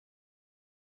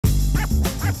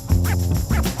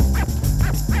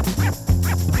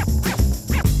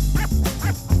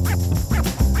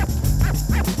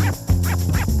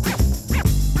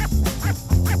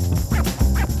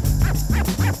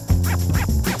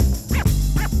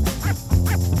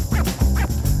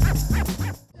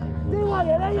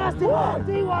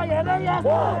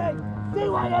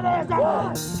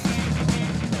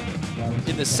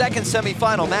In the second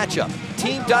semifinal matchup,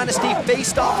 Team Dynasty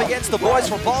faced off against the boys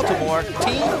from Baltimore,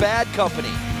 Team Bad Company.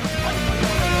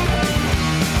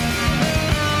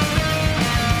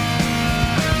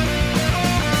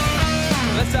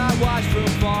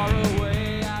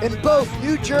 In both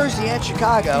New Jersey and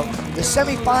Chicago, the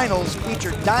semifinals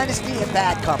featured Dynasty and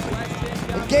Bad Company.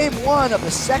 In Game 1 of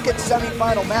the second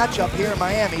semifinal matchup here in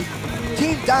Miami,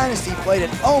 Team Dynasty played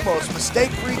an almost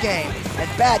mistake-free game, and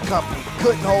Bad Company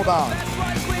couldn't hold on.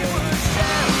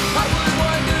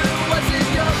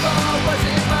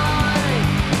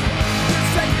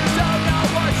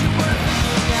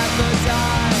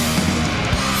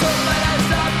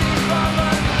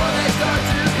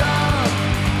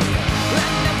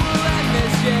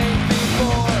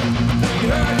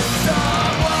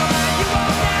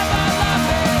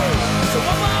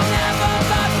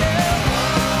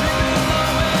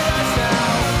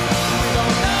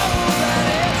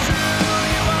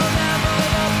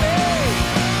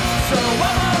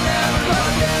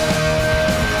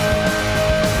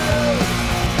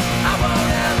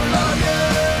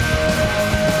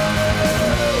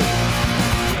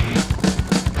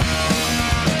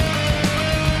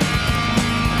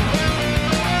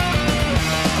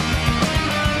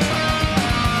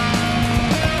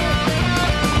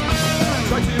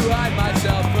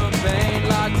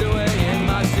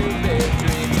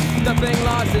 Nothing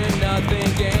lost and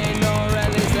nothing gained, or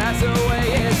at least that's the way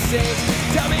it seems.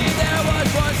 Tell me there was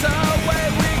once a way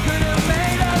we could have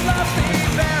made a lovely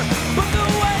pair, but the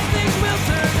way things will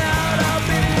turn out, I'll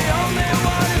be the only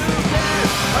one who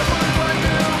cares. I would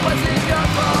wonder, was it your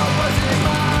fault, was it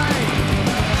mine?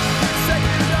 You said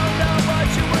you don't know what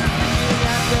you were thinking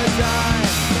at the time,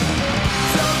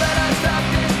 so let us stop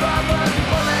these problems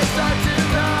before they start to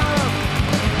come.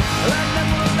 Let them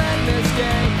will end this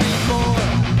game before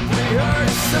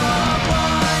hurt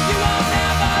someone. You won't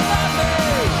never love me,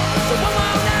 so I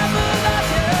won't never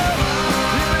love you.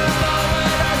 We will know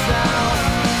it ourselves.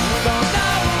 We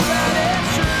don't know that it's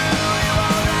true. You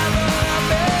won't never love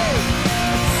me,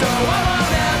 so I won't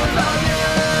never love you.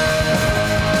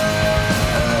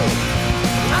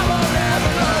 I won't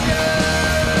never love you.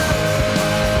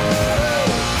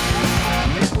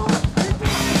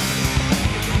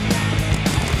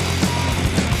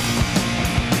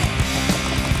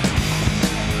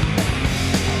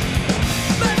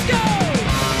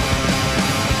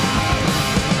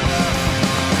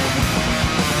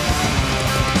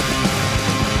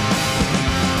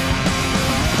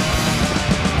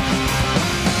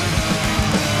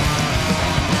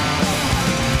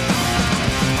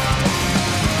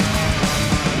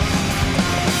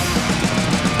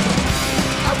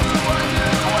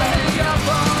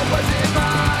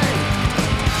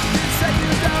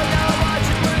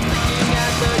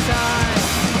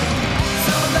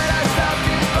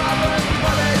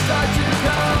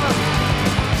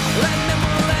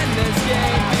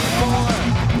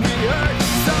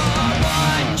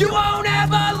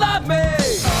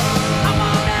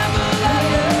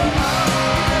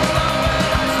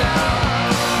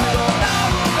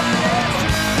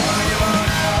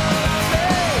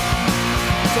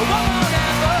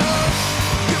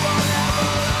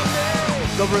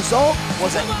 The result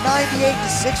was a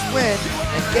 98-6 win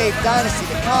and gave Dynasty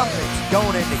the confidence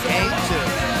going into Game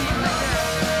 2.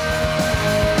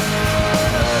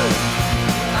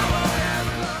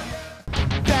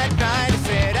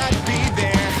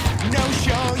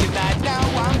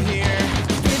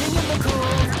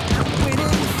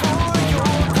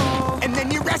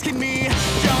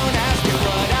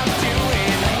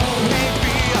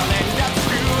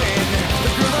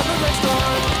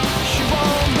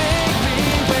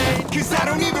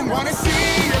 Wanna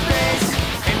see your face,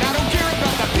 and I don't care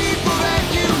about the people that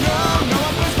you know. No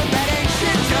one knows, but that ain't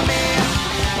shit to me.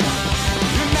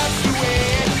 And that's the way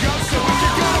it goes. So if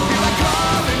you're gonna feel like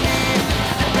calling me,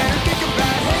 you better think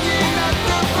about hanging up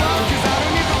the phone, 'cause I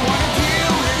don't even wanna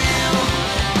deal with you.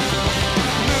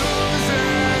 Loser,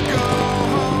 go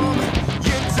home.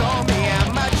 You told me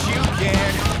how much you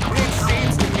cared. It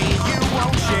seems to me you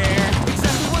won't share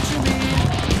exactly what you mean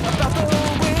about the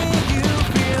way you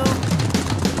feel.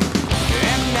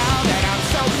 Now that I'm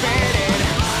so faded,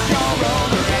 you're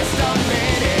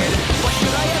overestimated. Why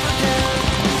should I ever care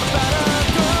about a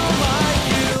girl like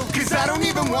you? 'Cause I don't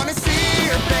even wanna see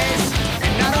your face,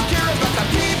 and I don't care about the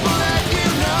people that you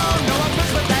know. No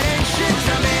offense, but that ain't shit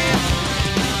to me.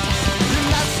 And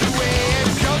that's the way it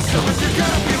goes. So if you're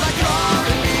gonna be like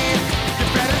calling me, you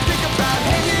better think about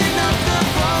hanging up the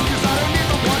phone, 'cause I don't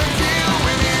even wanna deal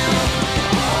with you.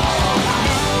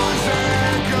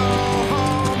 Loser, go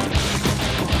home,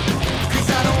 'cause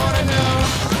I don't wanna know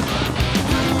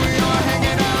who you're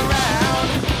hanging around,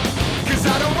 'cause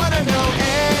I don't wanna know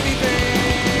anything,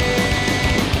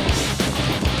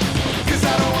 'cause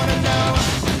I don't wanna know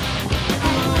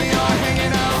who you're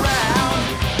hanging around,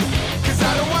 'cause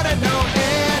I don't wanna know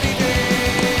anything,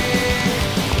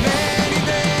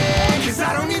 'cause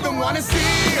I don't even wanna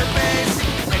see your face,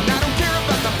 and I don't care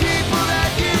about the people that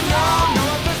you know. No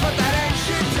offense, but that ain't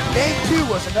shit to me. Game 2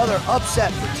 was another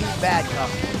upset for Team Bad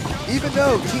Company. Even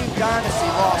though Team Dynasty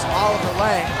lost Oliver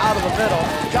Lang out of the middle,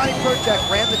 Johnny Perchek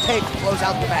ran the tape to close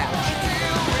out the match.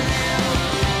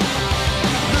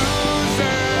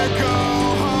 Loser, go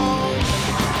home,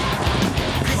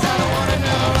 'cause I don't wanna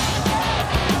know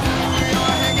who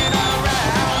you're hanging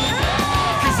around,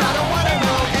 'cause I don't wanna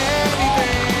know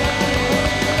anything,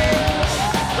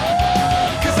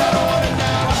 'cause I don't wanna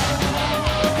know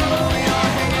who you're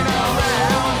hanging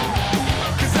around,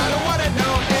 'cause I don't wanna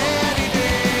know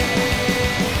anything,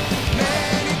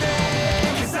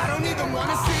 'cause I don't even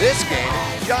wanna see. This game,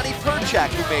 Johnny Perchak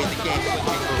who made the game-winning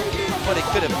move, but it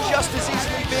could have just as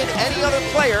easily been any other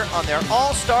player on their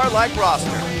all-star-like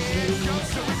roster.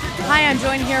 Hi, I'm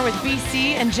joined here with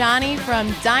BC and Johnny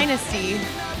from Dynasty,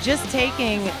 just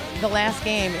taking the last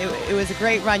game. It was a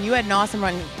great run. You had an awesome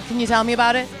run. Can you tell me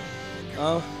about it?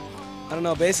 I don't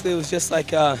know. Basically, it was just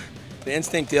like the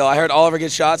instinct deal. I heard Oliver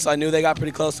get shot, so I knew they got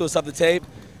pretty close to us up the tape.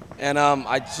 And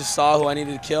I just saw who I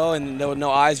needed to kill, and there were no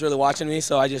eyes really watching me,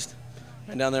 so I just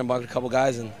ran down there and bugged a couple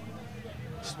guys and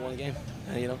just won the game,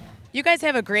 you know. You guys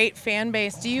have a great fan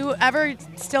base. Do you ever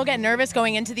still get nervous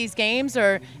going into these games,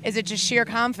 or is it just sheer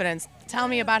confidence? Tell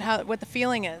me about what the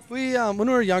feeling is. We, when we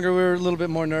were younger, we were a little bit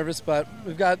more nervous, but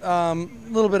we've got a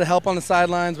little bit of help on the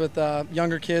sidelines with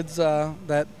younger kids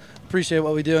that appreciate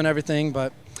what we do and everything.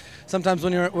 But sometimes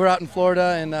when we're out in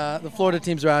Florida and the Florida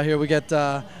teams are out here, we get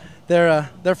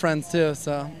their friends too.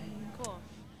 So